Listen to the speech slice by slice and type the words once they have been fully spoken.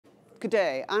Good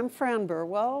day. I'm Fran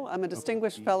Burwell. I'm a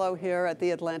distinguished fellow here at the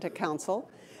Atlantic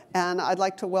Council, and I'd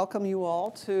like to welcome you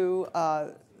all to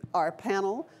our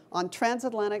panel on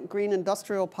transatlantic green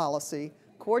industrial policy,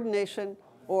 coordination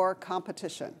or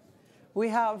competition. We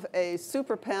have a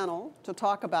super panel to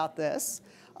talk about this,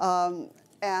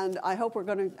 and I hope we're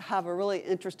going to have a really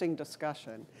interesting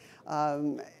discussion.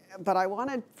 But I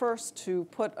wanted first to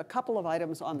put a couple of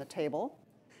items on the table,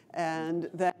 and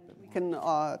then we can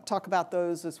talk about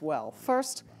those as well.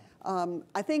 First,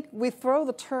 I think we throw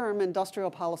the term industrial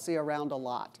policy around a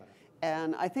lot,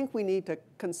 and I think we need to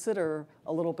consider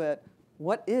a little bit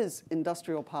what is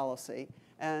industrial policy,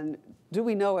 and do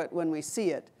we know it when we see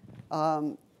it?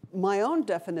 My own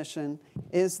definition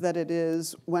is that it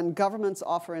is when governments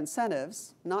offer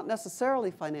incentives, not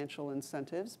necessarily financial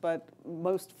incentives, but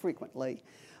most frequently,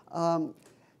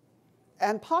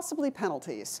 and possibly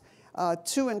penalties,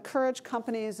 to encourage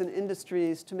companies and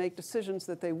industries to make decisions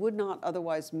that they would not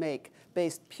otherwise make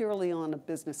based purely on a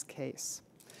business case.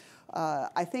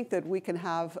 I think that we can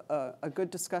have a good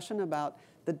discussion about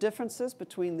the differences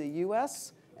between the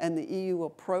US and the EU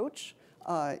approach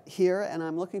here, and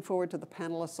I'm looking forward to the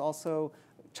panelists also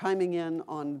chiming in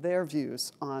on their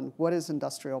views on what is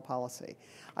industrial policy.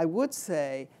 I would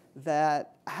say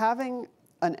that having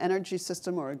an energy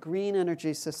system or a green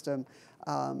energy system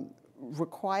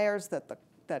requires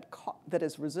that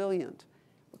is resilient,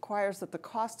 requires that the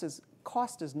cost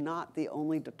is not the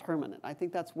only determinant. I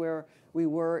think that's where we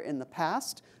were in the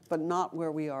past, but not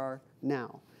where we are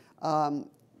now.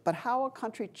 But how a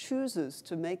country chooses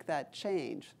to make that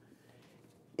change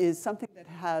is something that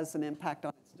has an impact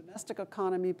on its domestic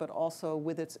economy, but also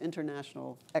with its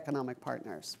international economic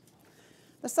partners.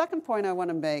 The second point I want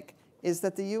to make is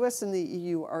that the US and the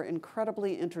EU are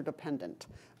incredibly interdependent,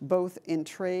 both in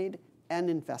trade and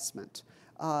investment.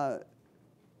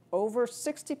 Over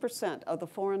 60% of the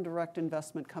foreign direct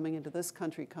investment coming into this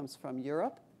country comes from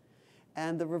Europe,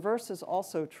 and the reverse is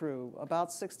also true. About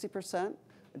 60%,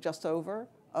 just over,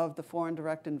 of the foreign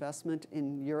direct investment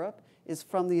in Europe is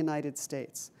from the United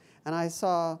States. And I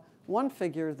saw one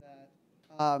figure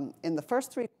that in the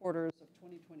first 3 quarters of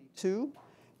 2022,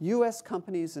 US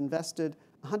companies invested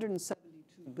 $172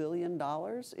 billion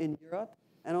in Europe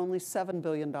and only $7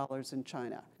 billion in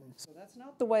China. So that's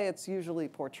not the way it's usually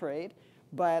portrayed,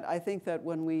 but I think that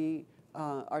when we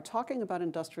are talking about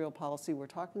industrial policy, we're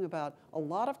talking about a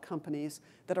lot of companies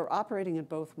that are operating in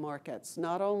both markets,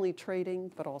 not only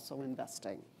trading, but also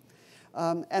investing.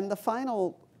 And the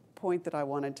final point that I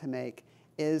wanted to make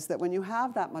is that when you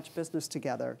have that much business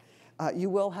together,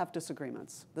 you will have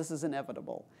disagreements. This is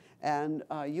inevitable. And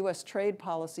US trade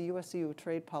policy, US-EU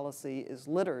trade policy is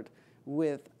littered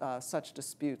with such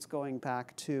disputes going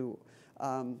back to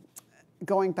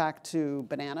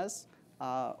bananas,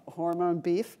 hormone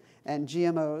beef, and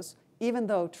GMOs, even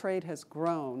though trade has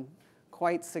grown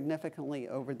quite significantly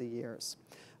over the years.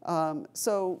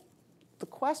 So the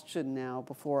question now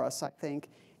before us, I think,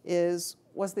 is,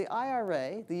 was the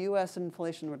IRA, the US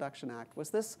Inflation Reduction Act, was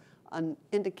this an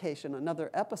indication, another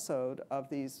episode of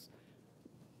these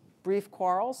brief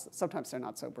quarrels? Sometimes they're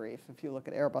not so brief if you look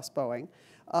at Airbus, Boeing.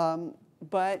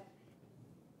 But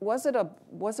was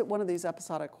it one of these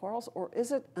episodic quarrels, or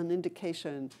is it an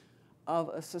indication of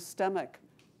a systemic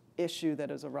issue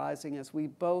that is arising as we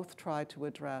both try to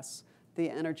address the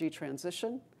energy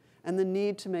transition and the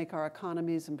need to make our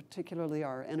economies, and particularly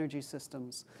our energy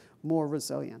systems, more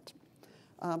resilient?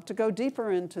 To go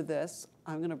deeper into this,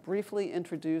 I'm going to briefly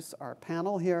introduce our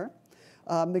panel here.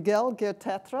 Miguel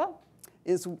Guertetra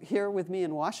is here with me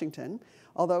in Washington,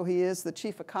 although he is the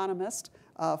chief economist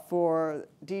for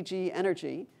DG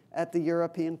Energy at the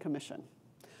European Commission,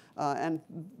 and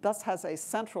thus has a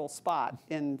central spot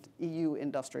in EU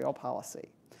industrial policy.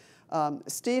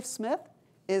 Steve Smith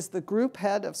is the group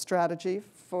head of strategy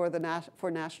for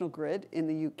National Grid in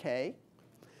the UK.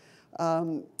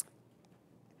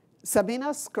 Sabina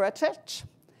Skretich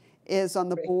is on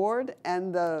the board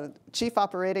and the chief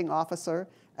operating officer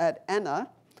at ENA,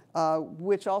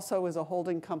 which also is a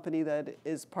holding company that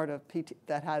is part of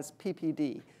that has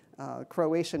PPD,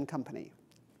 Croatian company.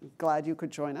 Glad you could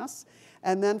join us.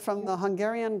 And then from the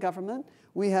Hungarian government,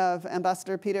 we have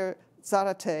Ambassador Peter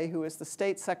Zarate, who is the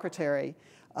state secretary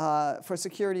for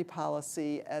security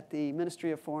policy at the Ministry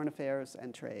of Foreign Affairs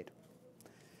and Trade.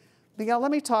 Miguel,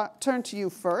 let me turn to you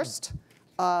first.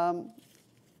 When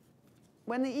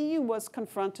the EU was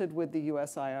confronted with the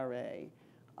US IRA,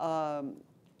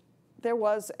 there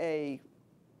was a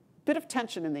bit of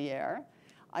tension in the air.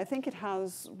 I think it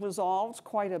has resolved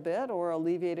quite a bit or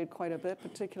alleviated quite a bit,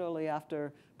 particularly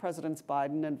after Presidents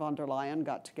Biden and von der Leyen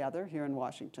got together here in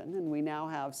Washington. And we now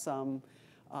have some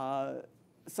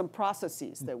some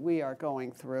processes that we are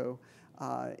going through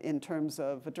in terms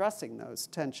of addressing those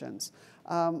tensions.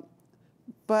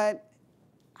 But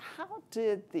how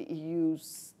did the EU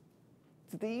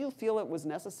feel it was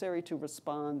necessary to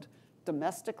respond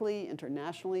domestically,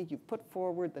 internationally? You've put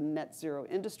forward the Net Zero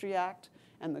Industry Act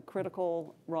and the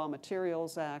Critical Raw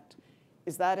Materials Act.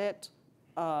 Is that it?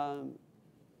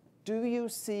 Do you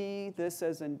see this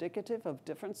as indicative of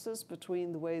differences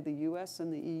between the way the US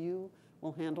and the EU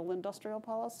will handle industrial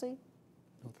policy?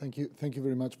 Well, thank you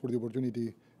very much for the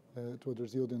opportunity to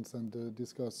address the audience and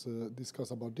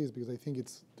discuss about this, because I think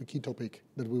it's the key topic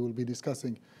that we will be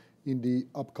discussing in the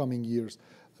upcoming years.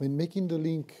 I mean, making the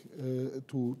link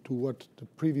to what the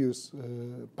previous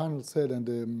panel said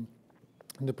and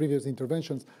the previous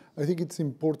interventions, I think it's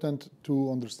important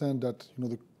to understand that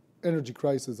the energy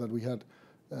crisis that we had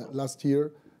last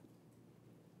year,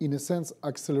 in a sense,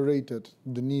 accelerated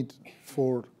the need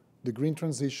for the green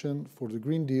transition, for the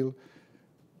Green Deal,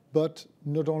 but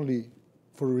not only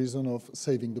for a reason of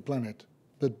saving the planet,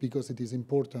 but because it is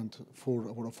important for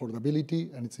our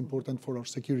affordability and it's important for our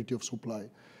security of supply.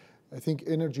 I think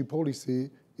energy policy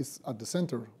is at the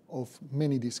center of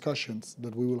many discussions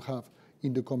that we will have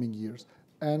in the coming years.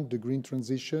 And the green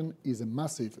transition is a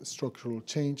massive structural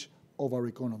change of our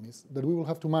economies that we will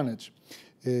have to manage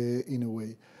in a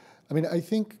way. I mean, I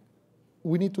think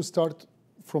we need to start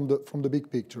from the big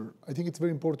picture. I think it's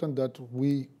very important that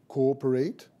we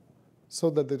cooperate so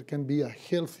that there can be a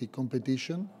healthy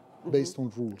competition based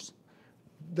on rules.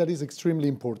 That is extremely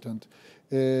important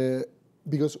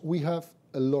because we have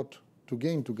a lot to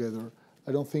gain together.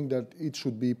 I don't think that it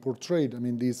should be portrayed, I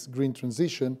mean, this green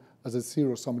transition as a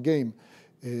zero-sum game.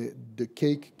 The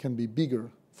cake can be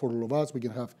bigger for all of us. We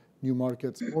can have new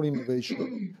markets, more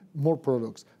innovation, more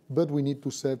products, but we need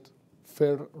to set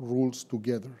fair rules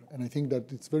together. And I think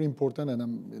that it's very important,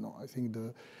 and I think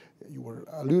you were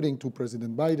alluding to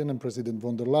President Biden and President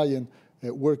von der Leyen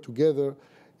work together.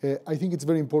 I think it's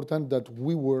very important that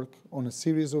we work on a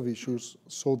series of issues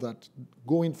so that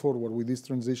going forward with this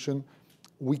transition,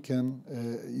 we can,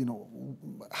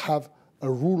 have a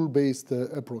rule-based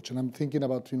approach. And I'm thinking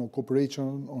about,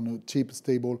 cooperation on a cheap,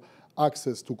 stable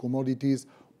access to commodities,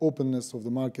 openness of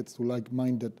the markets to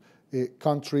like-minded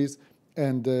countries,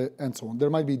 and so on.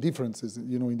 There might be differences,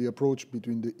 in the approach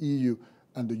between the EU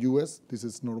and the US. This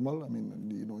is normal. I mean,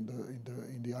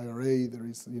 in the IRA, there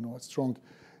is, a strong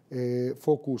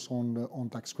focus on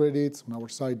tax credits. On our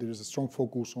side, there is a strong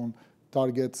focus on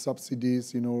target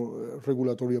subsidies,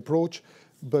 regulatory approach.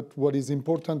 But what is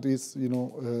important is,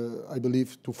 I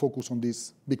believe, to focus on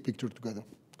this big picture together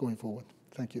going forward.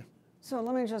 Thank you. So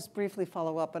let me just briefly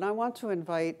follow up. And I want to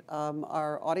invite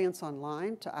our audience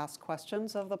online to ask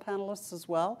questions of the panelists as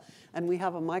well. And we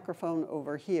have a microphone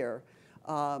over here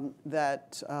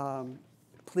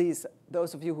please,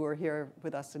 those of you who are here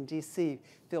with us in DC,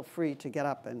 feel free to get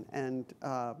up and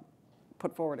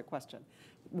put forward a question.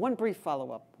 One brief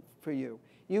follow-up for you.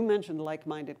 You mentioned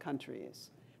like-minded countries.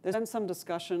 There's been some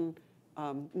discussion,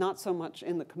 not so much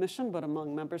in the Commission, but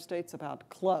among member states about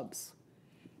clubs.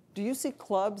 Do you see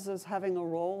clubs as having a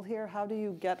role here? How do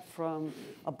you get from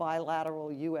a bilateral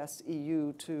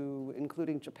US-EU to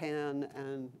including Japan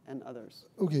and others?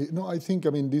 Okay, no, I think,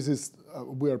 this is,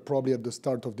 we are probably at the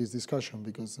start of this discussion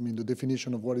because, the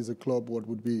definition of what is a club, what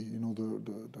would be,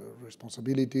 the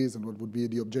responsibilities and what would be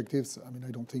the objectives,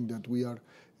 I don't think that we are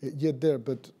yet there,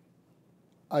 but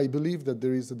I believe that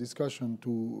there is a discussion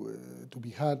to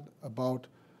be had about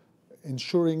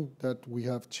ensuring that we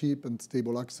have cheap and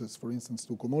stable access, for instance,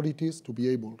 to commodities, to be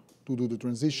able to do the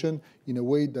transition in a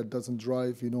way that doesn't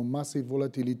drive, massive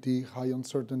volatility, high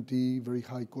uncertainty, very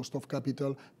high cost of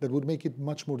capital, that would make it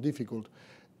much more difficult,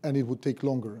 and it would take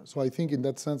longer. So I think in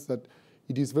that sense that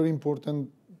it is very important,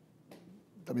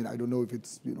 I don't know if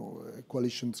it's,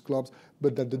 coalitions, clubs,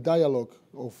 but that the dialogue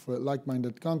of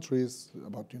like-minded countries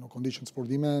about, conditions for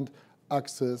demand,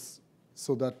 access,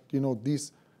 so that,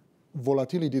 this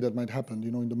volatility that might happen,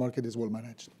 in the market is well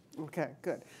managed. Okay,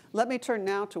 good. Let me turn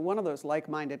now to one of those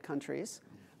like-minded countries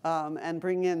and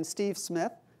bring in Steve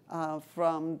Smith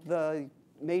from the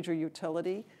major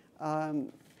utility.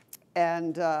 Steve,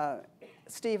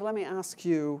 let me ask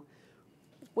you,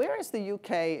 where is the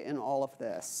UK in all of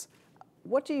this?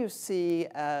 What do you see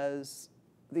as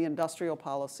the industrial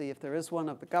policy, if there is one,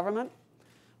 of the government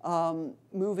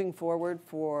moving forward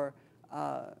for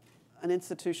an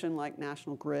institution like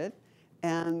National Grid?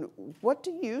 And what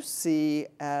do you see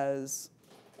as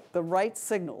the right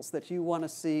signals that you want to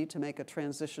see to make a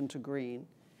transition to green?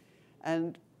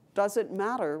 And does it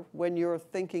matter when you're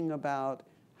thinking about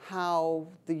how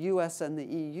the US and the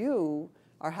EU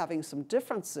are having some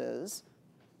differences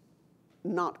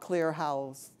not clear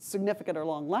how significant or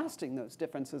long-lasting those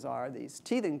differences are, these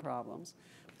teething problems.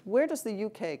 Where does the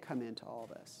UK come into all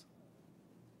this?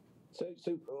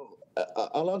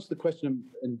 I'll answer the question,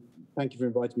 and thank you for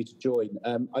inviting me to join.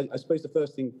 I suppose the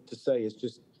first thing to say is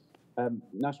just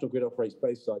National Grid operates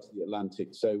both sides of the Atlantic.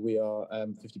 So we are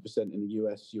 50% in the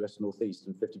US Northeast,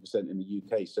 and 50% in the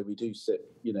UK. So we do sit,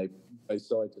 both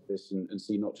sides of this and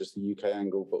see not just the UK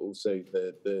angle, but also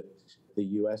the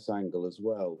US angle as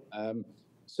well.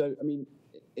 So, I mean,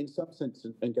 in some sense,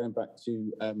 and going back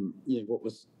to what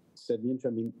was said in the intro,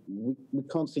 I mean, we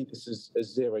can't see this as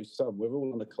zero sum. We're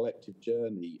all on a collective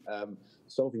journey.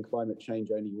 Solving climate change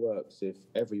only works if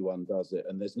everyone does it,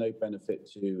 and there's no benefit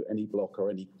to any block or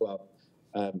any club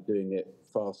doing it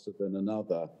faster than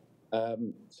another.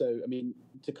 So, I mean,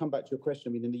 to come back to your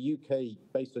question, I mean, in the UK,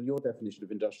 based on your definition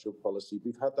of industrial policy,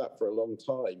 we've had that for a long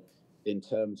time in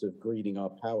terms of greening our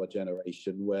power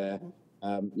generation, where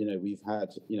we've had,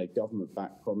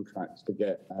 government-backed contracts to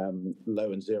get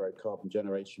low and zero carbon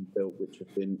generation built, which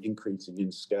have been increasing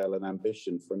in scale and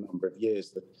ambition for a number of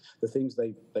years. The things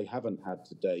they haven't had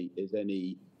to date is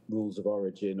any rules of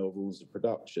origin or rules of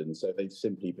production. So they've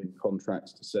simply been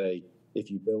contracts to say, if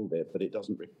you build it, but it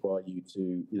doesn't require you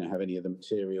to, have any of the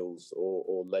materials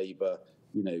or labour,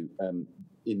 in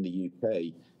the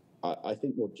UK. I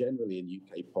think more generally in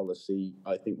UK policy,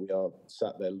 I think we are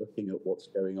sat there looking at what's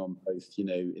going on both, in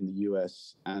the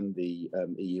US and the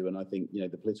EU. And I think,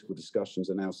 the political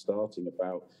discussions are now starting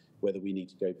about whether we need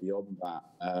to go beyond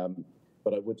that.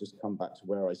 But I would just come back to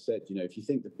where I said, if you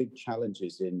think the big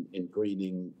challenges in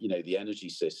greening, the energy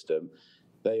system,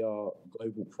 they are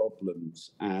global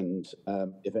problems. And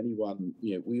if anyone,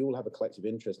 we all have a collective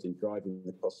interest in driving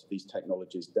the cost of these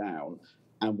technologies down.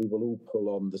 And we will all pull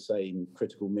on the same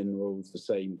critical minerals, the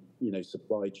same,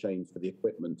 supply chain for the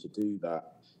equipment to do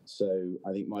that. So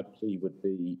I think my plea would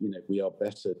be, we are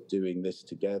better doing this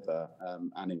together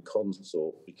and in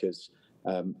consort, because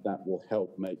that will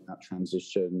help make that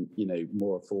transition,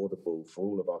 more affordable for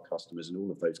all of our customers in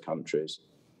all of those countries.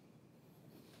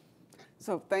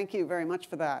 So thank you very much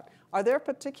for that. Are there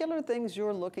particular things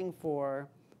you're looking for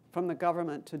from the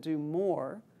government to do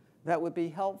more that would be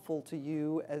helpful to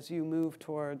you as you move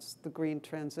towards the green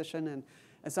transition? And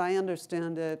as I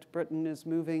understand it, Britain is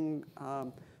moving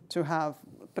to have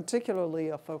particularly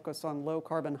a focus on low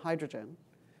carbon hydrogen.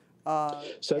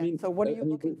 So what are you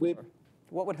looking for?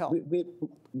 What would help?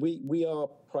 We are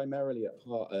primarily at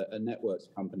heart a networks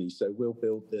company, so we'll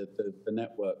build the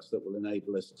networks that will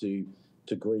enable us to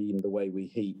green the way we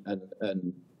heat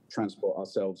and transport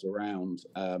ourselves around,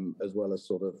 as well as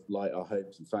sort of light our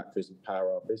homes and factories and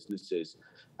power our businesses.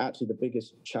 Actually, the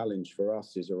biggest challenge for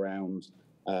us is around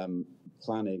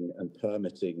planning and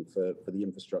permitting for the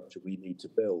infrastructure we need to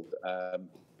build.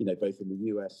 Both in the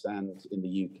US and in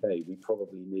the UK, we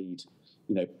probably need,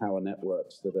 power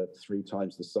networks that are 3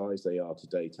 times the size they are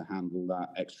today to handle that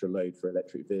extra load for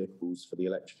electric vehicles, for the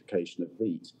electrification of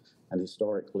heat. And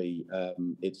historically,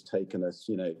 it's taken us,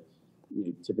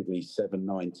 typically 7,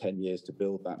 9, 10 years to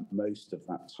build that, most of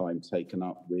that time taken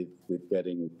up with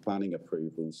getting planning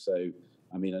approvals. So,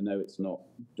 I mean, I know it's not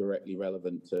directly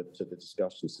relevant to the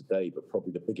discussions today, but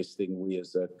probably the biggest thing we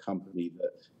as a company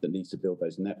that needs to build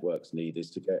those networks need is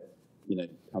to get,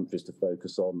 countries to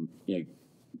focus on,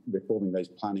 reforming those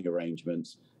planning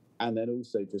arrangements, and then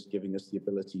also just giving us the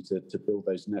ability to build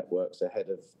those networks ahead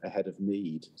of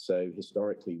need. So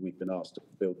historically, we've been asked to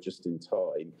build just in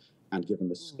time, and given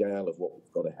the scale of what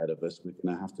we've got ahead of us, we're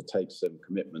going to have to take some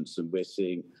commitments. And we're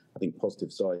seeing, I think,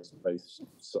 positive signs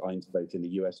both in the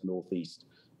US Northeast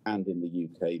and in the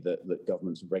UK that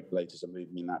governments and regulators are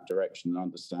moving in that direction and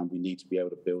understand we need to be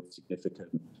able to build significant,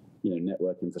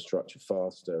 network infrastructure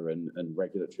faster, and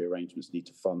regulatory arrangements need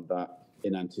to fund that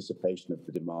in anticipation of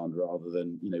the demand rather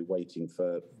than, waiting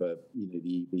for the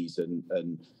EVs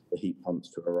and the heat pumps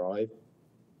to arrive.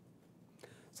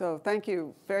 So thank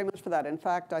you very much for that. In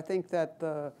fact, I think that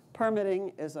the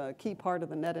permitting is a key part of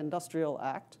the Net Industrial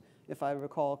Act, if I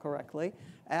recall correctly.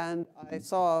 And I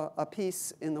saw a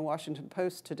piece in the Washington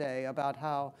Post today about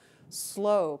how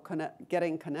slow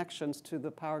getting connections to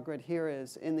the power grid here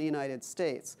is in the United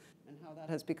States, and how that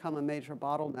has become a major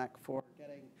bottleneck for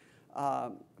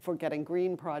getting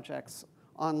green projects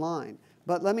online.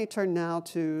 But let me turn now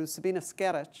to Sabina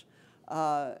Skeric.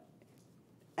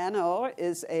 NO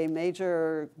is a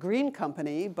major green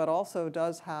company, but also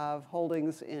does have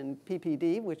holdings in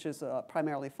PPD, which is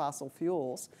primarily fossil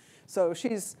fuels. So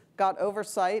she's got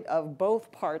oversight of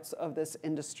both parts of this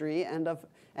industry and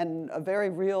a very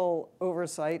real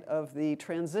oversight of the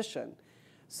transition.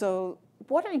 So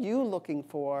what are you looking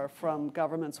for from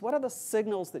governments? What are the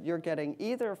signals that you're getting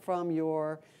either from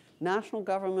your national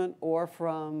government or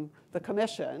from the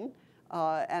Commission?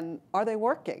 And are they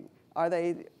working? Are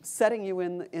they setting you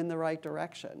in the right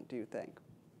direction, do you think?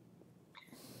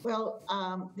 Well,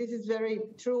 this is very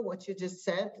true what you just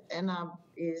said. ENAB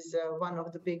is one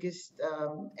of the biggest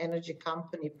energy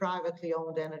company, privately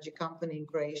owned energy company in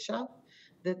Croatia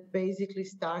that basically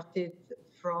started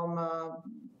from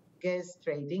gas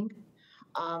trading.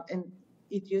 And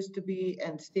it used to be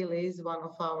and still is one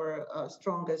of our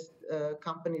strongest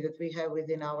company that we have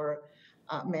within our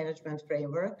management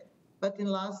framework. But in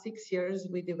the last 6 years,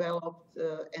 we developed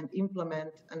and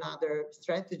implement another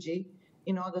strategy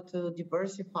in order to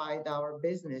diversify our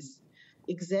business.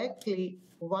 Exactly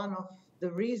one of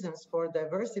the reasons for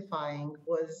diversifying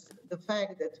was the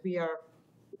fact that we are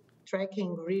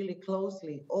tracking really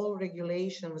closely all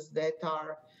regulations that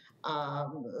are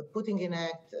putting in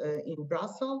act in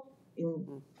Brussels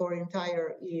for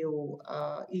entire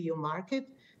EU market.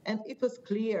 And it was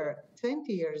clear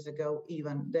 20 years ago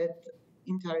even that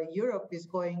entire Europe is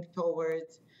going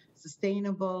towards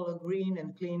sustainable, green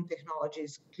and clean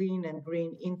technologies, clean and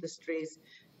green industries,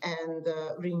 and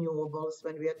renewables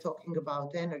when we are talking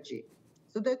about energy.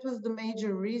 So that was the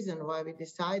major reason why we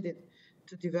decided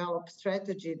to develop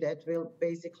strategy that will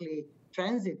basically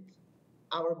transit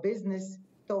our business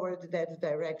toward that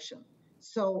direction.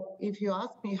 So if you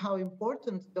ask me how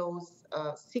important those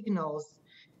signals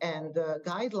and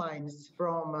guidelines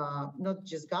from not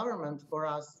just government for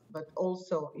us, but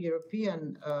also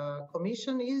European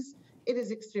Commission is, it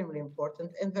is extremely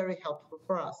important and very helpful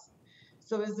for us.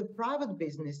 So as a private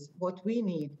business, what we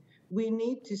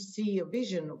need to see a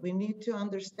vision, we need to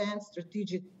understand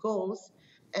strategic goals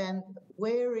and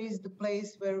where is the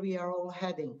place where we are all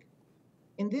heading.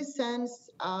 In this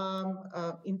sense,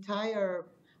 entire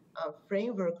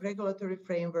framework, regulatory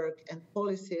framework and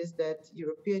policies that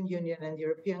European Union and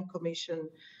European Commission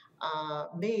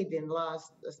made in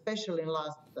especially in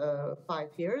last 5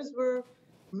 years were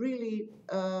really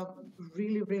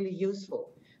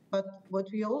useful. But what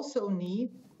we also need,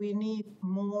 we need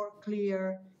more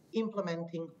clear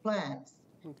implementing plans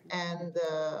and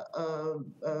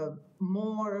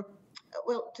more,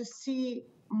 well, to see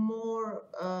more,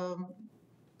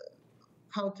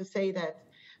 how to say that,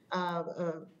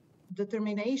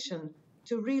 determination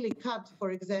to really cut,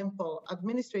 for example,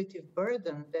 administrative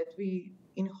burden that we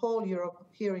in whole Europe,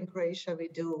 here in Croatia, we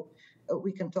do.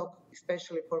 We can talk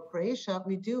especially for Croatia,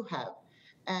 we do have.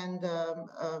 And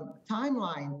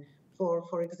timeline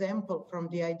for example, from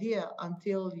the idea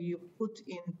until you put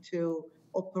into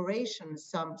operation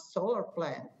some solar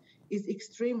plant is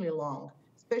extremely long,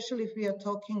 especially if we are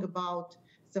talking about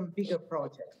some bigger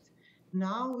projects.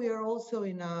 Now we are also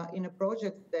in a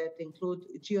project that include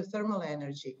geothermal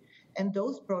energy, and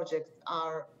those projects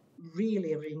are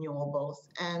really renewables,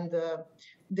 and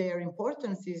their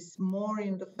importance is more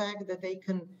in the fact that they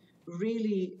can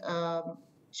really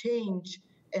change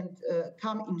and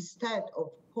come instead of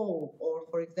coal or,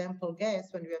 for example, gas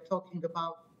when we are talking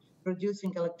about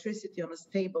producing electricity on a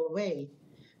stable way.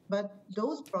 But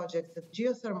those projects, the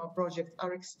geothermal projects,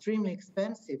 are extremely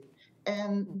expensive.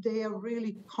 And they are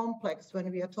really complex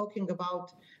when we are talking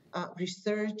about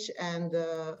research and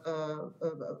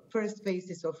first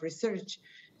phases of research.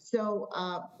 So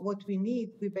what we need,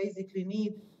 we basically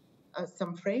need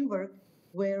some framework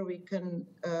where we can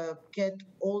get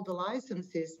all the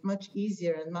licenses much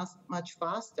easier and much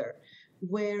faster,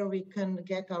 where we can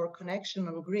get our connection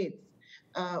on grids,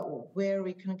 where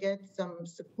we can get some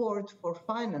support for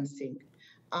financing.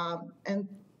 And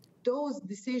those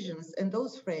decisions and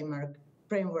those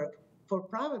framework for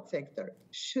private sector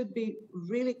should be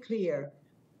really clear,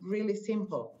 really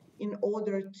simple, in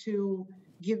order to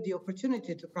give the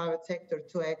opportunity to private sector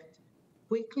to act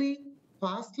quickly,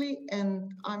 fastly,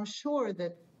 and I'm sure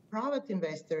that private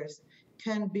investors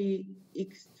can be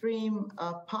extreme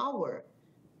power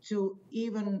to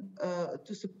even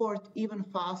to support even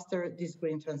faster this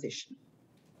green transition.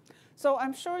 So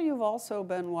I'm sure you've also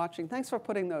been watching. Thanks for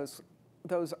putting those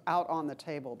out on the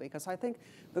table, because I think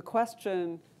the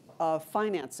question of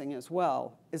financing as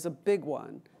well is a big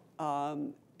one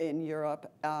in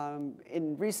Europe.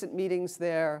 In recent meetings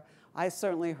there, I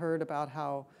certainly heard about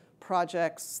how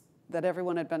projects that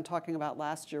everyone had been talking about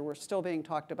last year were still being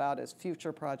talked about as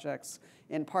future projects,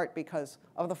 in part because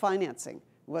of the financing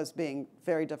was being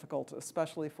very difficult,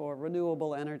 especially for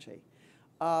renewable energy.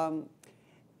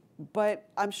 But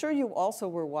I'm sure you also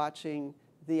were watching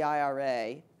the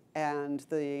IRA and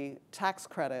the tax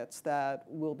credits that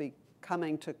will be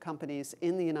coming to companies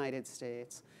in the United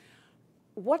States.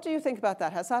 What do you think about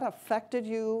that? Has that affected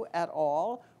you at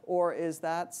all? Or is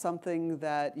that something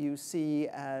that you see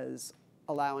as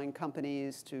allowing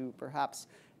companies to perhaps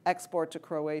export to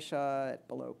Croatia at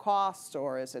below cost,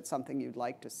 or is it something you'd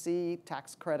like to see,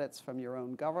 tax credits from your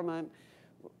own government?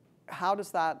 How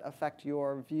does that affect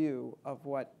your view of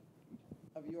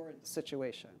your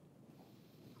situation?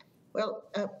 Well,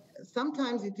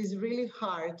 sometimes it is really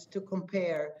hard to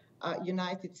compare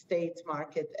United States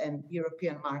market and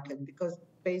European market, because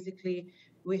basically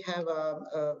we have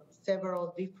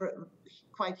several different,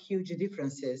 quite huge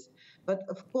differences. But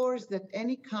of course, that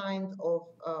any kind of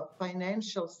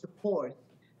financial support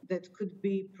that could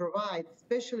be provided,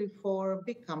 especially for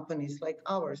big companies like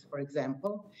ours, for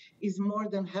example, is more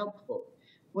than helpful.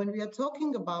 When we are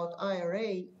talking about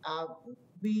IRA,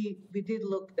 we did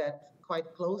look at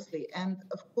quite closely, and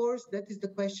of course, that is the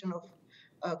question of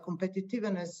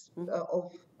competitiveness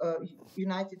of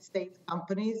United States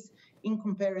companies in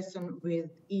comparison with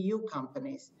EU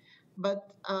companies.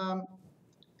 But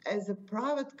as a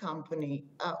private company,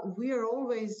 we are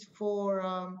always for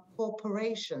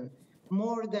cooperation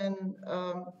more than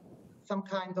some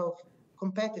kind of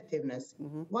competitiveness.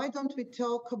 Mm-hmm. Why don't we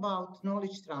talk about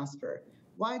knowledge transfer?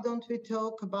 Why don't we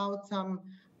talk about some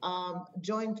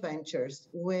joint ventures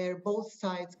where both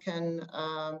sides can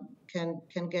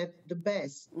get the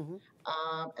best, mm-hmm.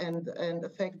 And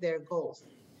affect their goals?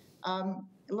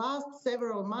 Last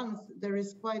several months, there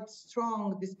is quite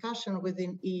strong discussion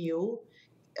within EU,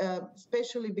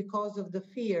 especially because of the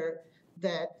fear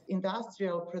that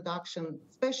industrial production,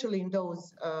 especially in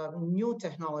those new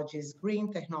technologies,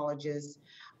 green technologies,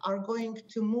 are going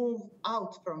to move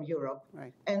out from Europe.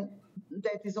 Right. And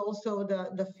that is also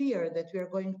the fear that we are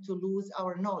going to lose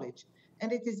our knowledge.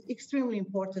 And it is extremely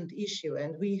important issue,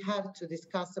 and we have to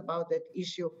discuss about that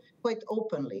issue quite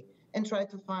openly and try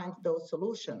to find those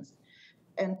solutions.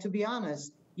 And to be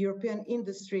honest, European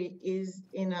industry is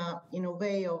in a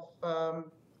way of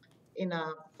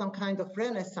some kind of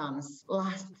renaissance.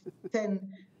 Last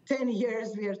 10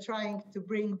 years, we are trying to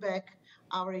bring back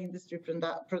our industry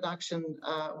production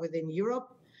within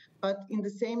Europe. But in the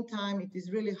same time, it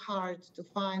is really hard to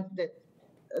find that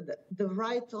the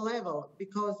right level,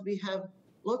 because we have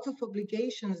lots of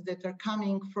obligations that are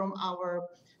coming from our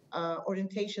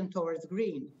orientation towards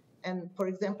green. And for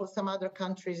example, some other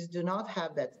countries do not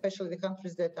have that, especially the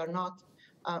countries that are not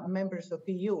members of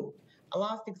EU. A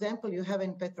last example you have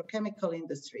in petrochemical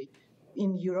industry.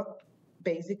 In Europe,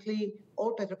 basically,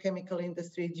 all petrochemical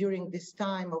industry during this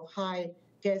time of high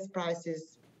gas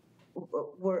prices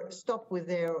were stopped with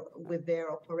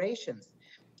their operations.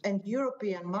 And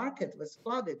European market was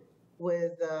flooded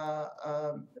with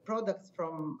products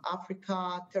from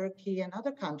Africa, Turkey, and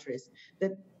other countries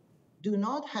that do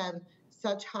not have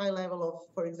such high level of,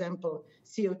 for example,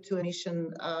 CO2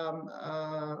 emission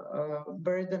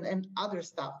burden and other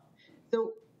stuff.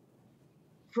 So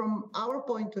from our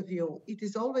point of view, it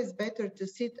is always better to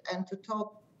sit and to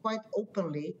talk quite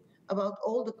openly about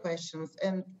all the questions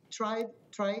and try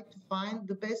to find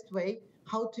the best way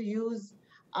how to use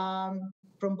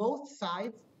from both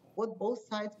sides what both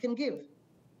sides can give.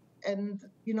 And,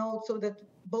 so that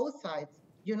both sides,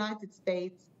 United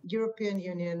States, European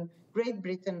Union, Great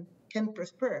Britain, can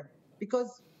prosper.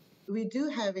 Because we do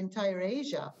have entire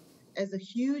Asia as a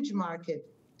huge market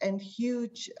and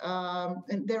huge,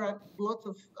 and there are lots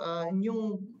of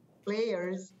new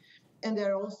players, and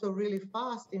they're also really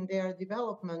fast in their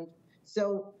development.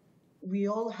 So we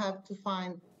all have to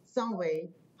find some way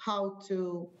how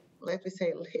to, let me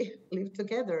say, live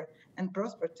together and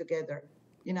prosper together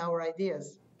in our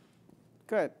ideas.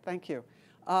 Good, thank you.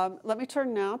 Let me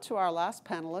turn now to our last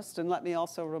panelist, and let me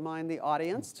also remind the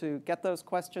audience to get those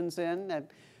questions in and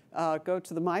go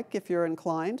to the mic if you're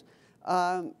inclined.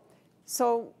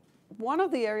 So one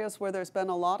of the areas where there's been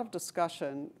a lot of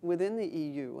discussion within the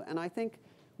EU, and I think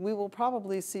we will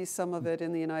probably see some of it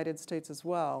in the United States as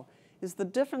well, is the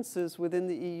differences within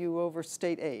the EU over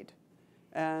state aid.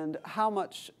 And how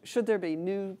much should there be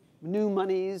new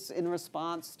monies in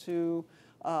response to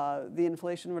the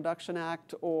Inflation Reduction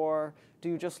Act, or do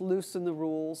you just loosen the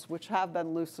rules, which have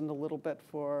been loosened a little bit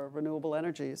for renewable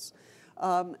energies?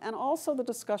 And also the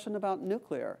discussion about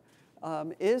nuclear.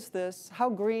 How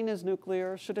green is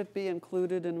nuclear? Should it be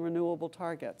included in renewable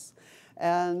targets?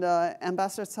 And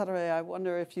Ambassador Csarai, I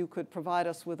wonder if you could provide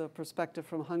us with a perspective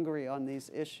from Hungary on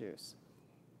these issues.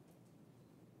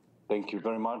 Thank you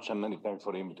very much, and many thanks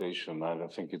for the invitation. I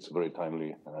think it's a very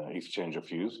timely exchange of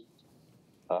views.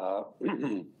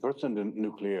 First, on the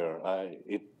nuclear,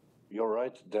 you're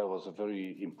right, there was a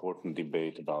very important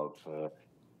debate about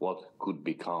what could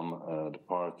become the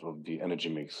part of the energy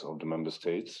mix of the member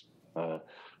states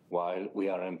while we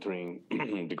are entering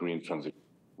the green transition.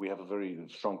 We have a very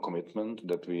strong commitment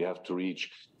that we have to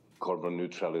reach carbon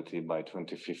neutrality by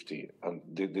 2050. And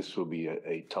this will be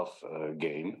a tough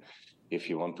game if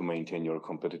you want to maintain your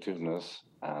competitiveness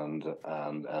and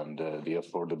the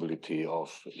affordability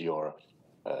of your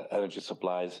energy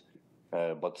supplies,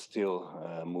 but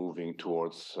still moving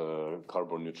towards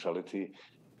carbon neutrality.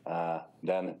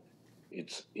 Then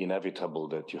it's inevitable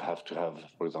that you have to have,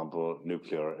 for example,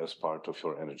 nuclear as part of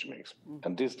your energy mix.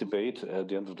 And this debate, at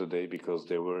the end of the day, because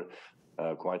there were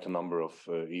quite a number of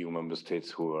EU member states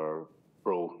who are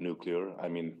pro-nuclear, I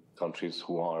mean, countries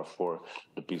who are for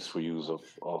the peaceful use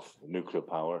of nuclear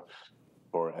power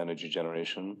for energy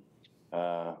generation.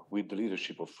 With the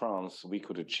leadership of France, we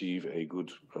could achieve a good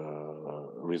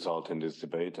result in this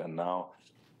debate, and now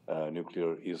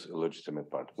nuclear is a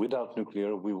legitimate part. Without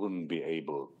nuclear, we wouldn't be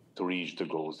able to reach the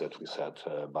goals that we set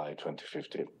by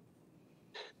 2050.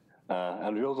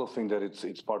 And we also think that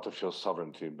it's part of your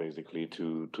sovereignty, basically,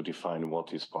 to define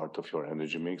what is part of your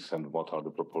energy mix and what are the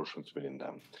proportions within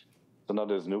them. So now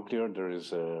there's nuclear, there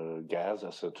is gas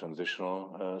as a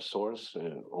transitional source,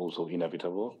 also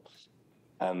inevitable,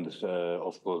 and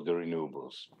of course the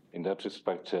renewables. In that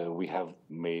respect, we have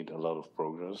made a lot of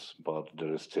progress, but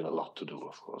there is still a lot to do,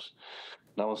 of course.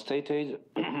 Now, state aid,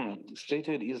 state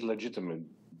aid is legitimate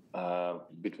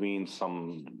between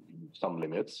some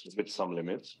limits, with some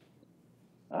limits.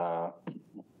 I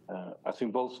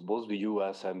think both the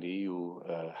US and the EU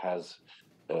has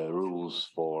rules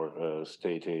for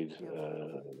state aid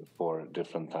for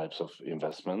different types of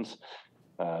investments.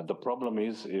 The problem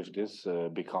is if this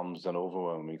becomes an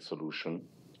overwhelming solution,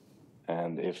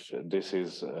 and if this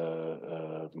is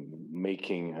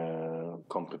making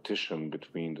competition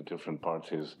between the different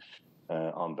parties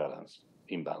imbalanced.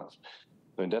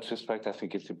 So in that respect, I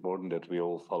think it's important that we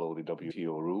all follow the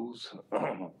WTO rules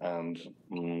and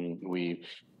we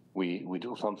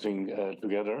do something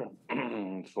together.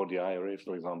 For the IRA,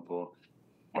 for example,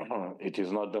 it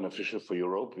is not beneficial for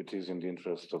Europe. It is in the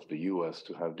interest of the US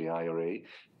to have the IRA.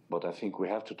 But I think we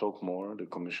have to talk more. The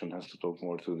Commission has to talk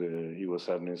more to the US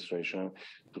administration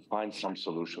to find some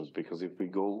solutions, because if we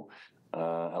go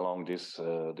along this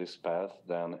path,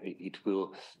 then it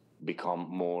will become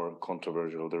more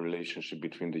controversial, the relationship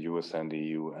between the US and the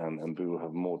EU, and we will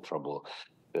have more trouble.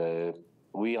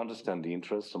 We understand the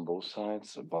interests on both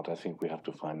sides, but I think we have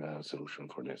to find a solution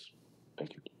for this.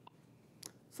 Thank you.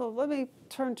 So let me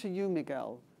turn to you,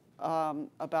 Miguel,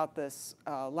 about this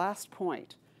last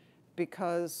point,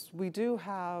 because we do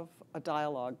have a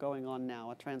dialogue going on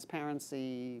now, a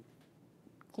transparency,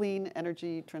 clean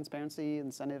energy transparency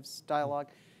incentives dialogue.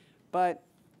 But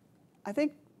I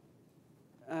think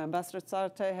Ambassador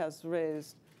Zárate has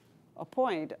raised a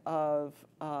point of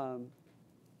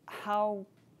how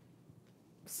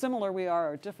similar we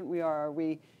are or different we are.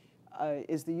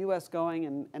 Is the US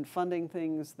going and funding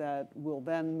things that will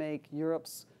then make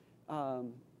Europe's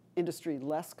industry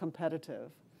less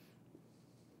competitive?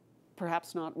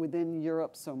 Perhaps not within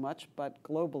Europe so much, but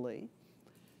globally.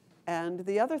 And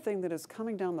the other thing that is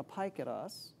coming down the pike at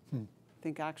us, I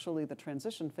think actually the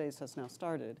transition phase has now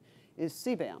started, is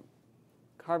CBAM,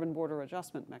 Carbon Border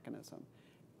Adjustment Mechanism.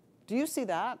 Do you see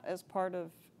that as part of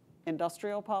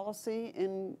industrial policy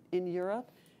in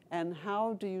Europe? And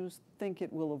how do you think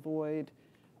it will avoid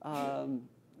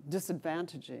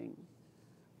disadvantaging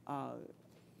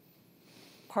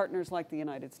partners like the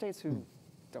United States who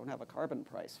don't have a carbon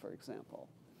price, for example?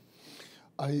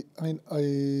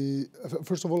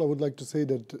 First of all, I would like to say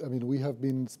that, we have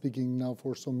been speaking now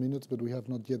for some minutes, but we have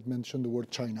not yet mentioned the word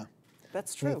China.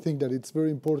 That's true. And I think that it's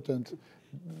very important,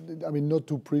 not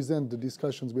to present the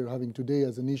discussions we're having today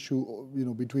as an issue,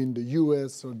 between the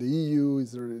US or the EU.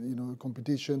 Is there,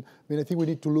 competition? I think we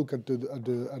need to look at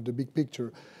the big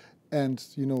picture. And,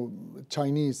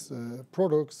 Chinese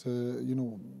products,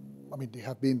 they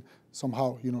have been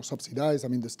somehow,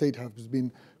 subsidized. The state has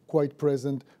been quite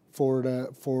present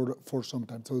for some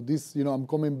time. So this, I'm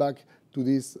coming back to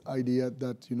this idea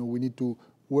that, we need to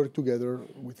work together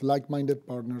with like-minded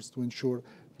partners to ensure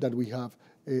that we have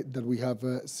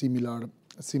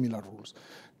similar rules.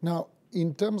 Now,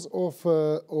 in terms of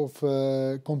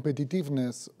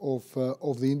competitiveness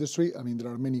of the industry,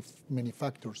 there are many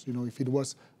factors. If it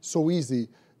was so easy,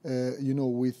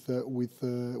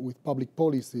 with public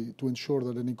policy to ensure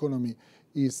that an economy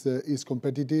is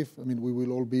competitive, we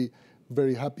will all be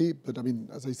very happy. But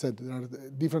as I said, there are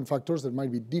different factors. There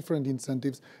might be different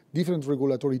incentives, different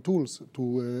regulatory tools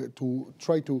to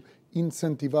try to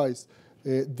incentivize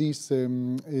this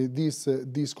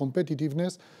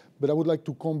competitiveness. But I would like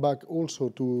to come back also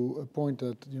to a point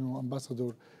that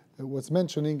Ambassador was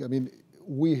mentioning.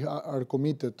 We are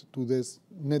committed to this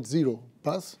net zero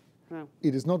path. Yeah.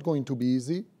 It is not going to be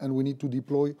easy, and we need to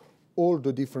deploy all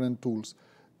the different tools.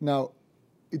 Now,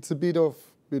 it's a bit of,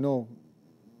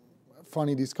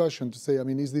 funny discussion to say,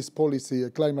 is this policy a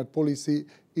climate policy?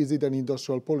 Is it an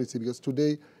industrial policy? Because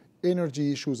today,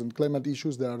 energy issues and climate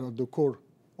issues, they are at the core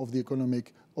of the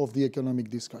economic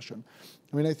discussion.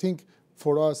 I think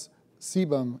for us,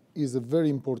 CBAM is a very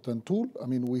important tool.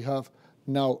 We have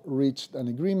now reached an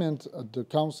agreement at the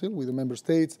Council with the Member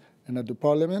States and at the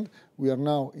Parliament. We are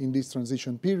now in this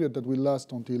transition period that will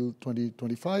last until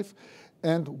 2025.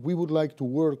 And we would like to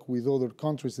work with other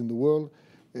countries in the world,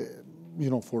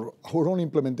 for our own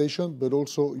implementation, but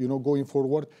also, going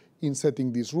forward in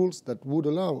setting these rules that would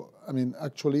allow,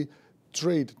 actually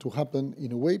trade to happen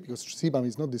in a way, because CBAM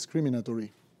is not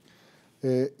discriminatory,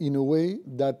 in a way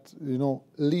that,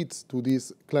 leads to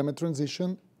this climate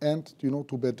transition and,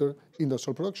 to better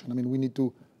industrial production. We need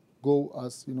to go,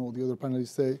 as, the other panelists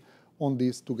say, on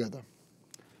this together.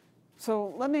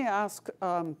 So let me ask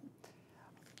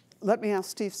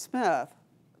Steve Smith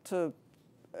to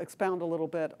expound a little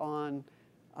bit on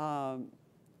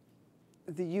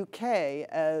the UK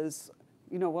as,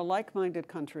 a like-minded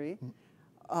country.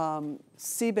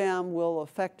 CBAM will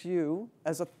affect you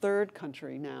as a third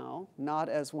country now, not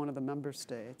as one of the member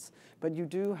states, but you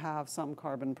do have some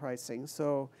carbon pricing.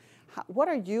 So what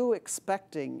are you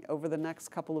expecting over the next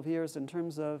couple of years in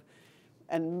terms of,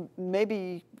 and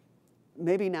maybe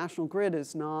National Grid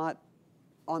is not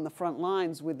on the front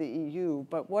lines with the EU,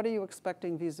 but what are you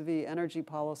expecting vis-a-vis energy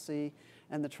policy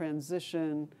and the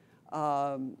transition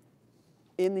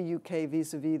in the UK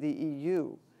vis-a-vis the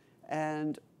EU?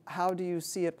 And how do you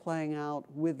see it playing out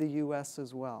with the US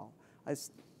as well? I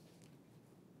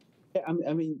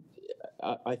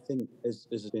think, as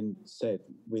has been said,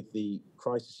 with the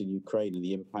crisis in Ukraine and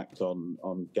the impact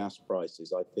on gas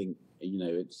prices, I think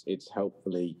it's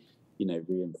helpfully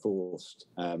reinforced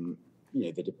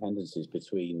the dependencies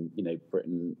between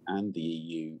Britain and the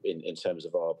EU in terms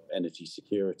of our energy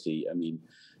security.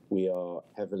 We are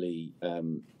heavily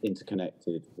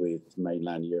interconnected with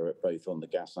mainland Europe, both on the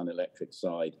gas and electric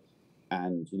side.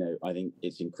 And, I think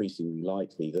it's increasingly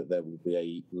likely that there will be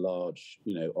a large,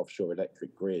 offshore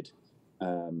electric grid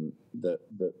that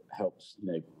helps,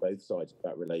 both sides of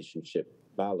that relationship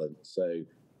balance. So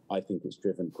I think it's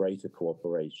driven greater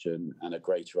cooperation and a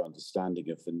greater understanding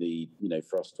of the need,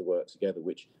 for us to work together,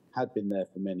 which had been there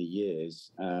for many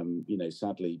years.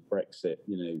 Sadly, Brexit,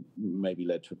 maybe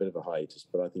led to a bit of a hiatus,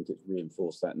 but I think it's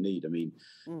reinforced that need.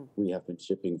 We have been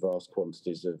shipping vast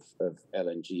quantities of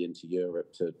LNG into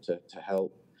Europe to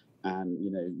help. And,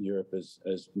 Europe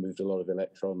has moved a lot of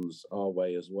electrons our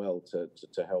way as well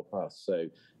to help us. So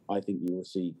I think you will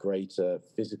see greater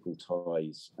physical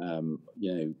ties,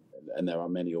 and there are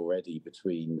many already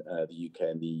between the UK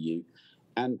and the EU.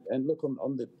 And look,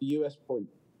 on the US point,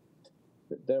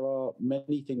 there are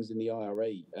many things in the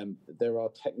IRA. There are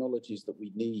technologies that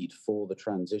we need for the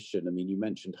transition. You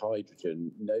mentioned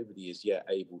hydrogen. Nobody is yet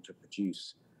able to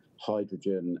produce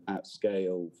hydrogen at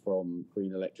scale from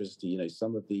green electricity.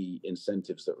 Some of the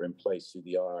incentives that are in place through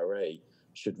the IRA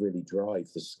should really drive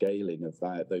the scaling of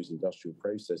those industrial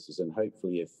processes. And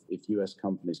hopefully if US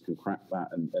companies can crack that,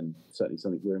 and certainly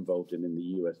something we're involved in the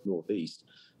US Northeast,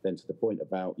 then to the point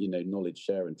about, knowledge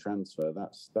share and transfer,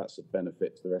 that's a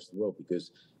benefit to the rest of the world,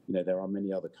 because, there are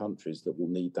many other countries that will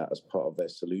need that as part of their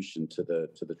solution to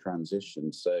the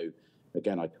transition. So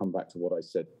again, I come back to what I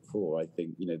said before. I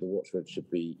think, the watchword should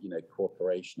be,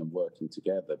 cooperation and working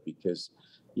together, because,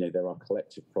 there are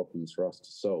collective problems for us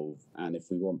to solve. And if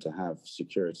we want to have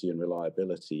security and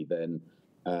reliability, then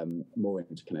more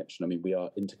interconnection. We are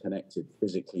interconnected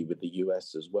physically with the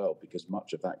US as well, because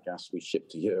much of that gas we ship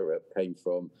to Europe came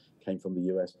from the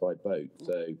US by boat.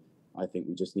 So I think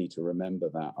we just need to remember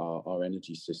that our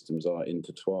energy systems are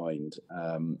intertwined,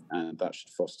 and that should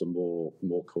foster more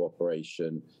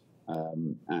cooperation,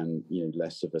 and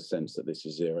less of a sense that this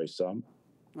is zero sum.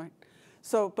 Right.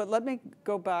 So, but let me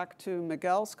go back to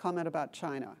Miguel's comment about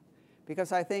China,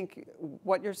 because I think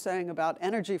what you're saying about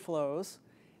energy flows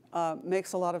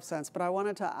makes a lot of sense. But I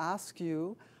wanted to ask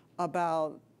you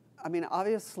about,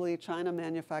 obviously China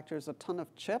manufactures a ton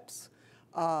of chips.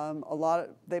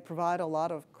 They provide a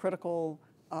lot of critical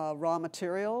raw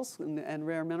materials and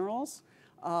rare minerals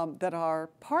that are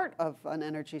part of an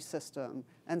energy system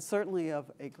and certainly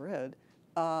of a grid.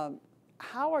 How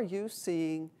are you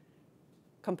seeing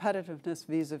competitiveness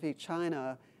vis-a-vis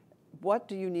China? What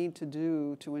do you need to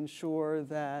do to ensure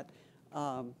that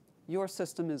your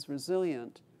system is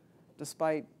resilient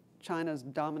despite China's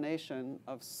domination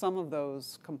of some of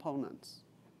those components?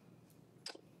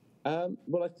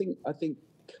 Well, I think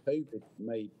COVID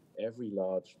made every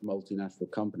large multinational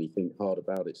company think hard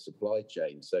about its supply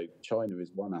chain. So China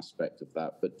is one aspect of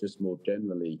that, but just more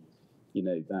generally,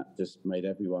 that just made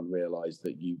everyone realize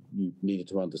that you needed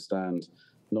to understand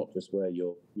not just where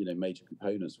your major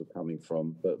components were coming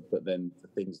from, but then the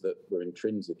things that were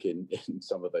intrinsic in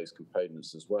some of those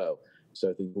components as well. So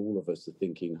I think all of us are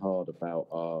thinking hard about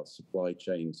our supply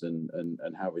chains and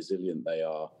how resilient they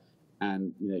are.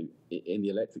 And in the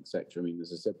electric sector, I mean,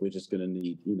 as I said, we're just going to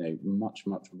need much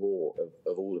more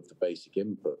of all of the basic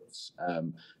inputs.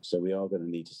 So we are going to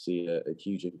need to see a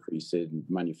huge increase in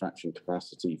manufacturing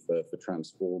capacity for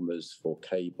transformers, for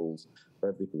cables, for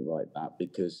everything like that,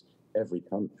 because every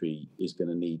country is going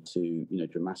to need to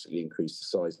dramatically increase the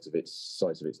size of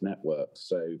its network.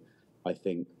 So I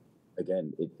think,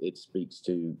 again, it speaks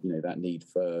to that need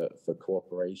for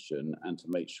cooperation and to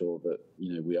make sure that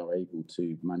we are able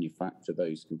to manufacture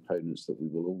those components that we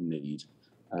will all need,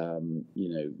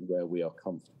 where we are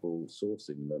comfortable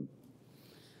sourcing them.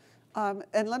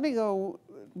 And let me go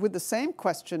with the same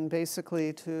question,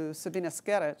 basically, to Sabina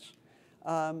Skeric.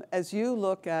 As you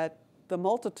look at the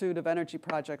multitude of energy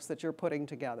projects that you're putting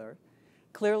together,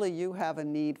 clearly you have a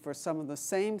need for some of the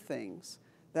same things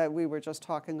that we were just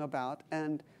talking about.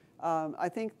 And I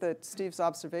think that Steve's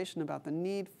observation about the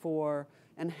need for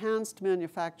enhanced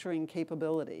manufacturing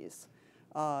capabilities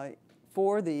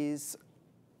for these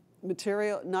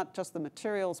not just the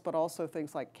materials, but also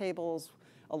things like cables,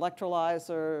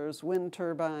 electrolyzers, wind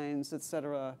turbines, et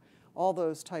cetera, all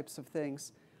those types of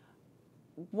things.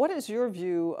 What is your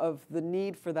view of the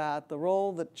need for that, the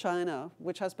role that China,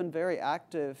 which has been very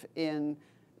active in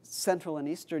Central and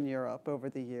Eastern Europe over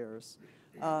the years,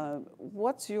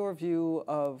 what's your view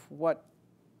of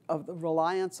the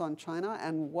reliance on China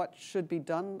and what should be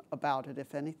done about it,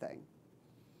 if anything?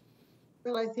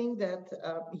 Well, I think that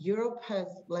Europe has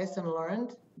lesson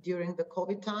learned during the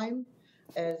COVID time,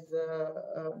 as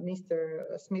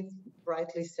Mr. Smith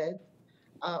rightly said.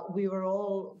 We were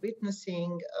all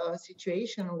witnessing a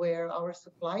situation where our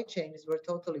supply chains were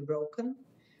totally broken,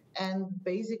 and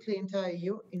basically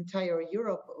entire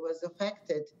Europe was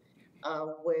affected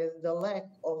with the lack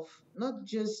of not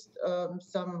just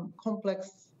some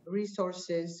complex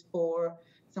resources for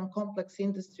some complex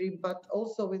industry, but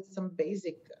also with some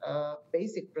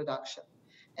basic production.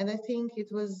 And I think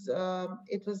it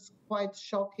was quite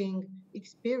shocking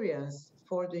experience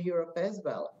for the Europe as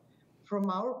well. From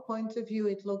our point of view,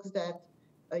 it looks that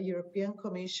a European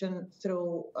Commission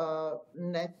through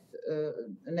Net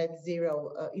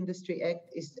Zero Industry Act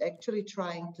is actually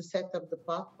trying to set up the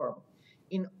platform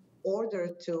in order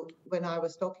to, when I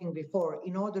was talking before,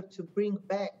 in order to bring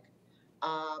back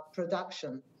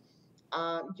production.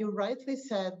 You rightly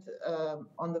said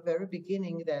on the very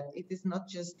beginning that it is not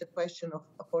just a question of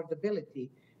affordability.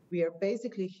 We are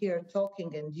basically here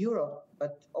talking, and Europe,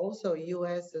 but also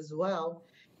US as well,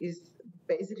 is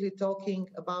basically talking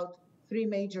about three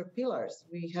major pillars.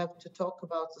 We have to talk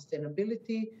about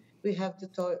sustainability. We have to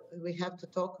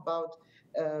talk about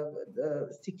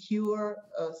secure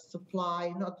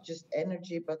supply, not just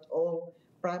energy, but all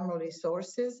primary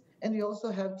sources. And we also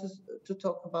have to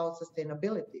talk about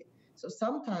sustainability. So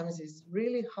sometimes it's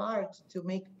really hard to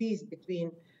make peace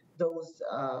between those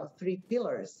three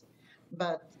pillars.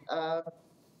 But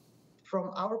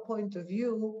from our point of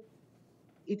view,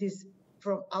 it is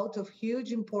out of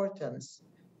huge importance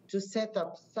to set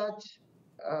up such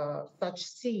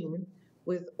scene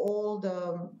with all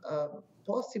the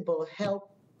possible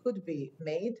help could be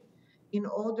made in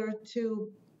order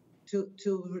to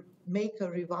make a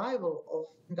revival of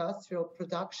industrial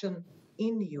production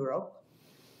in Europe.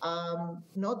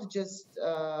 Not just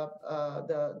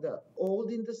the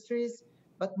old industries,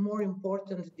 but more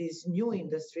important, these new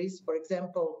industries, for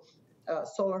example,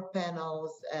 solar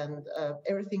panels and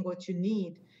everything what you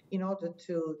need in order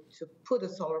to put a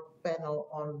solar panel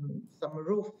on some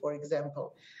roof, for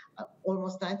example.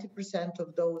 Almost 90%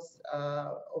 of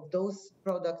those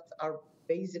products are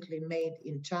basically made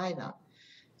in China.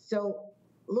 So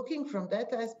looking from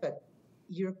that aspect,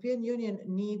 European Union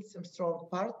needs some strong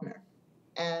partner.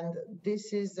 And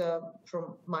this is,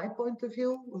 from my point of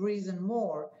view, reason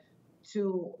more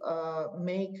to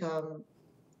make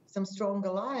some strong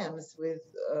alliance with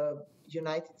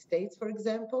United States, for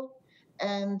example,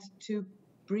 and to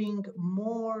bring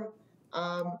more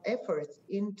efforts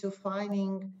into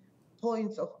finding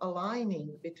points of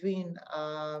aligning between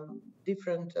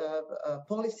different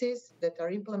policies that are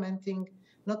implementing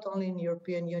not only in the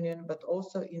European Union, but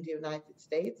also in the United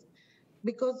States.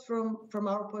 Because from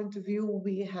our point of view,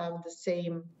 we have the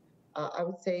same, I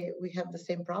would say we have the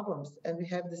same problems and we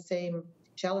have the same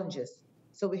challenges.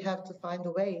 So we have to find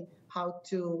a way how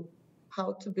to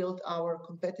how to build our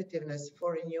competitiveness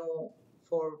for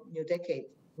new decade,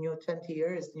 new 20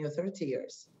 years, new 30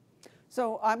 years.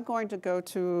 So I'm going to go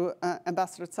to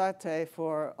Ambassador Tsarte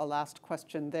for a last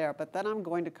question there, but then I'm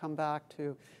going to come back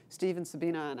to Steve and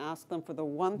Sabina and ask them for the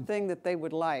one thing that they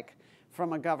would like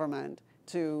from a government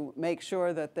to make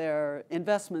sure that their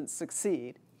investments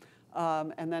succeed.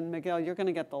 And then, Miguel, you're going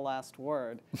to get the last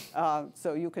word.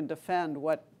 So you can defend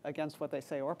against what they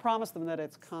say or promise them that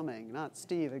it's coming. Not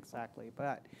Steve exactly,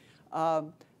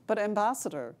 but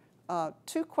Ambassador,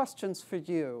 two questions for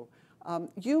you.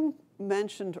 You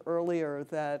mentioned earlier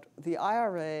that the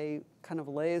IRA kind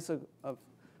of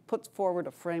puts forward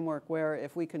a framework where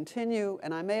if we continue,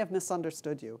 and I may have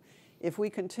misunderstood you, if we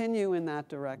continue in that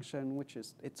direction, which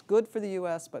is, it's good for the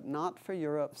US, but not for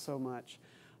Europe so much,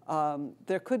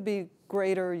 there could be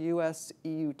greater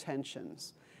US-EU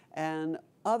tensions. And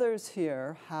others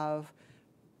here have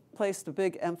placed a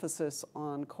big emphasis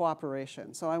on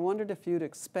cooperation. So I wondered if you'd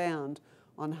expand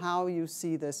on how you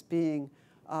see this being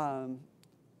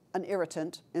an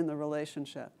irritant in the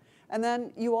relationship. And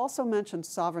then you also mentioned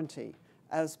sovereignty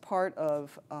as part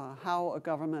of how a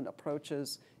government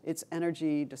approaches its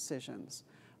energy decisions.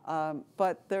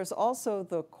 But there's also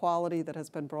the quality that has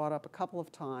been brought up a couple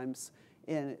of times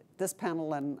in this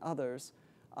panel and others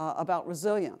about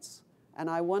resilience. And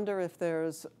I wonder if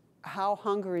there's how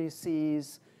Hungary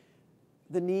sees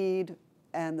the need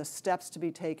and the steps to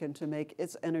be taken to make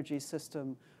its energy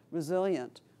system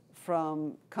resilient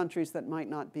from countries that might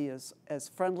not be as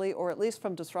friendly, or at least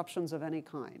from disruptions of any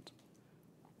kind.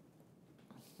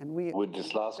 And with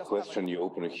this last question, you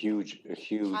open a huge.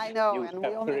 I know, and we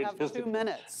only have 2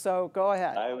 minutes, so go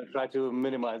ahead. I will try to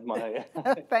minimize my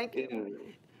Thank you.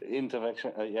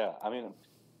 Intervention. Yeah, I mean,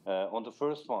 on the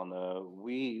first one,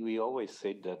 we always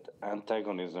say that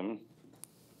antagonism.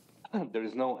 There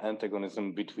is no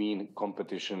antagonism between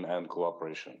competition and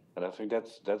cooperation, and I think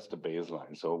that's the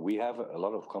baseline. So we have a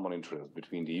lot of common interest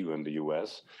between the EU and the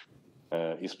US,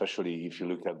 especially if you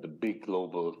look at the big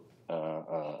global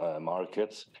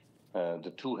markets.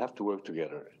 The two have to work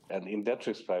together, and in that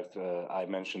respect, I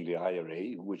mentioned the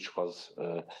IRA, which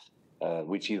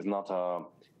is not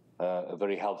a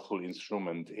very helpful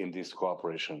instrument in this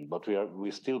cooperation. But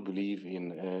we still believe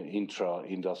in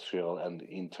intra-industrial and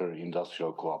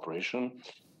inter-industrial cooperation.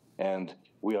 And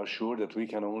we are sure that we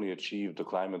can only achieve the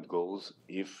climate goals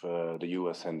if the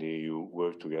US and the EU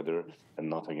work together and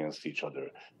not against each other.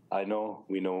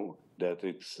 We know that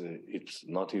it's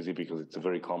not easy because it's a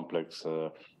very complex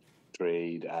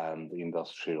trade and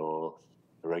industrial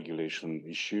regulation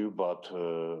issue, but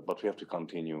we have to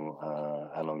continue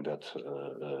along that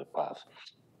path.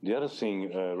 The other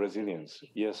thing, resilience.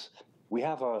 Yes, we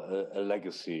have a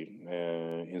legacy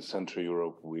in Central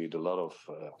Europe with a lot of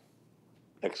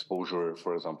exposure,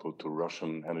 for example, to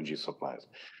Russian energy supplies.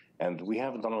 And we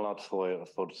have done a lot for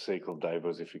the sake of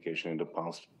diversification in the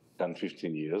past 10,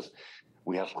 15 years.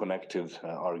 We have connected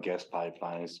our gas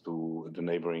pipelines to the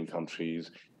neighboring countries.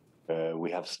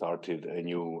 We have started a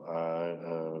new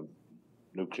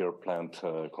nuclear plant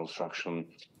construction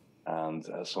and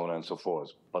so on and so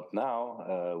forth. But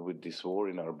now, with this war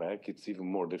in our back, it's even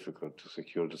more difficult to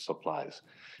secure the supplies.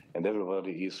 And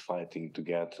everybody is fighting to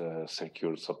get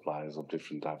secure supplies of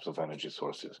different types of energy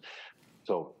sources.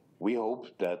 So we hope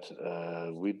that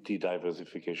with the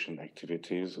diversification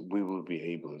activities, we will be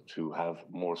able to have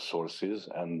more sources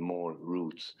and more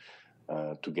routes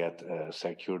to get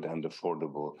secured and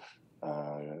affordable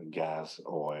gas,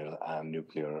 oil, and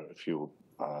nuclear fuel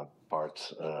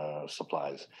parts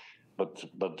supplies.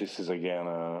 But this is again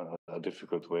a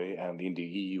difficult way, and in the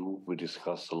EU we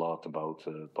discussed a lot about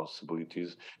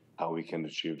possibilities, how we can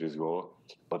achieve this goal,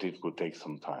 but it will take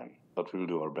some time. But we'll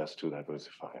do our best to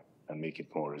diversify and make it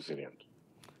more resilient.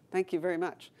 Thank you very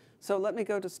much. So let me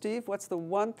go to Steve. What's the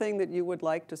one thing that you would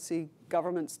like to see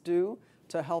governments do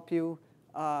to help you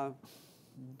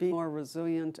be more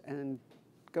resilient and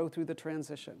go through the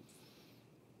transition?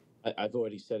 I've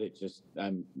already said it, just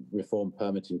reform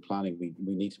permitting planning. We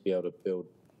need to be able to build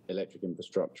electric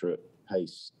infrastructure at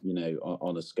pace,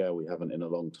 on a scale we haven't in a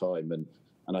long time.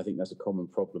 And I think that's a common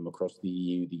problem across the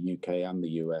EU, the UK and the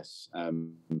US.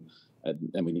 And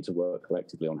we need to work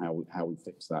collectively on how we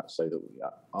fix that, so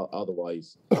that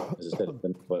otherwise, as I said, if the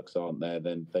networks aren't there,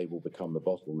 then they will become the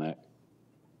bottleneck.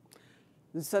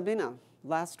 Sabina,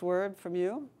 last word from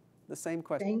you. The same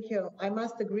question. Thank you. I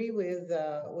must agree with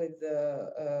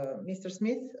Mr.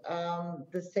 Smith.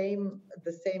 The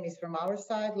same is from our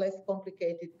side. Less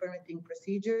complicated permitting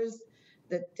procedures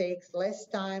that takes less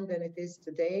time than it is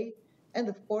today. And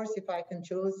of course, if I can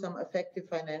choose, some effective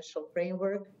financial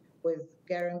framework with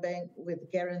guarantees,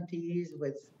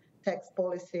 with tax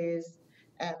policies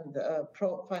and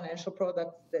financial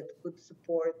products that could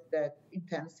support that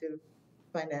intensive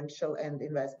financial and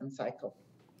investment cycle.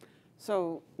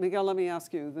 So, Miguel, let me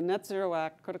ask you, the Net Zero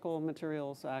Act, Critical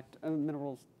Materials Act,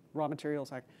 Raw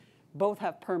Materials Act, both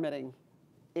have permitting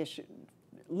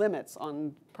limits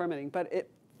on permitting, but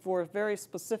for very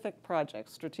specific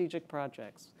projects, strategic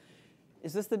projects.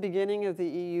 Is this the beginning of the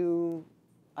EU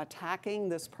attacking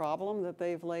this problem that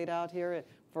they've laid out here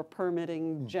for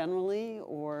permitting generally,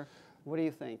 or what do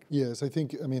you think? Yes, I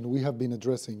think, we have been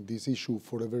addressing this issue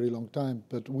for a very long time,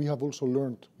 but we have also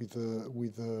learned with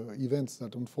events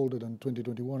that unfolded in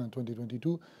 2021 and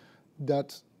 2022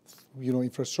 that,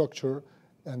 infrastructure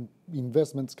and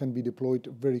investments can be deployed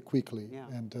very quickly. Yeah.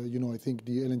 And, I think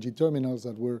the LNG terminals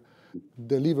that were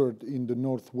delivered in the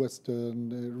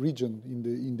northwestern region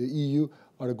in the EU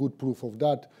are a good proof of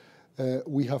that.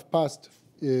 We have passed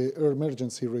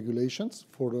emergency regulations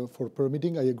for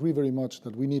permitting. I agree very much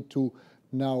that we need to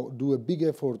now do a big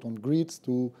effort on grids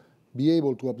to be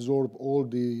able to absorb all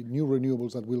the new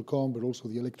renewables that will come, but also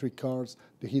the electric cars,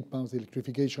 the heat pumps, the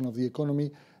electrification of the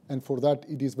economy. And for that,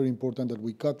 it is very important that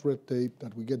we cut red tape,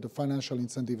 that we get the financial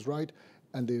incentives right,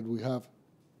 and that we have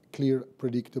clear,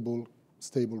 predictable,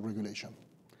 stable regulation.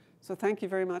 So thank you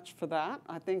very much for that.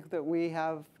 I think that we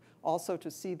have also to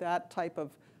see that type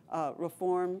of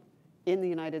reform in the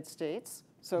United States.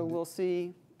 So we'll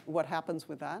see what happens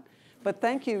with that. But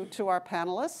thank you to our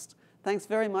panelists. Thanks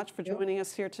very much for joining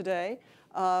us here today.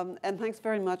 And thanks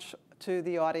very much to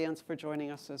the audience for joining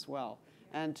us as well.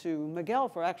 And to Miguel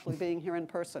for actually being here in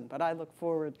person. But I look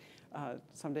forward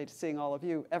someday to seeing all of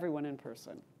you, everyone in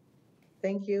person.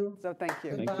 Thank you. So thank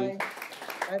you. Goodbye.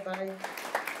 Bye-bye.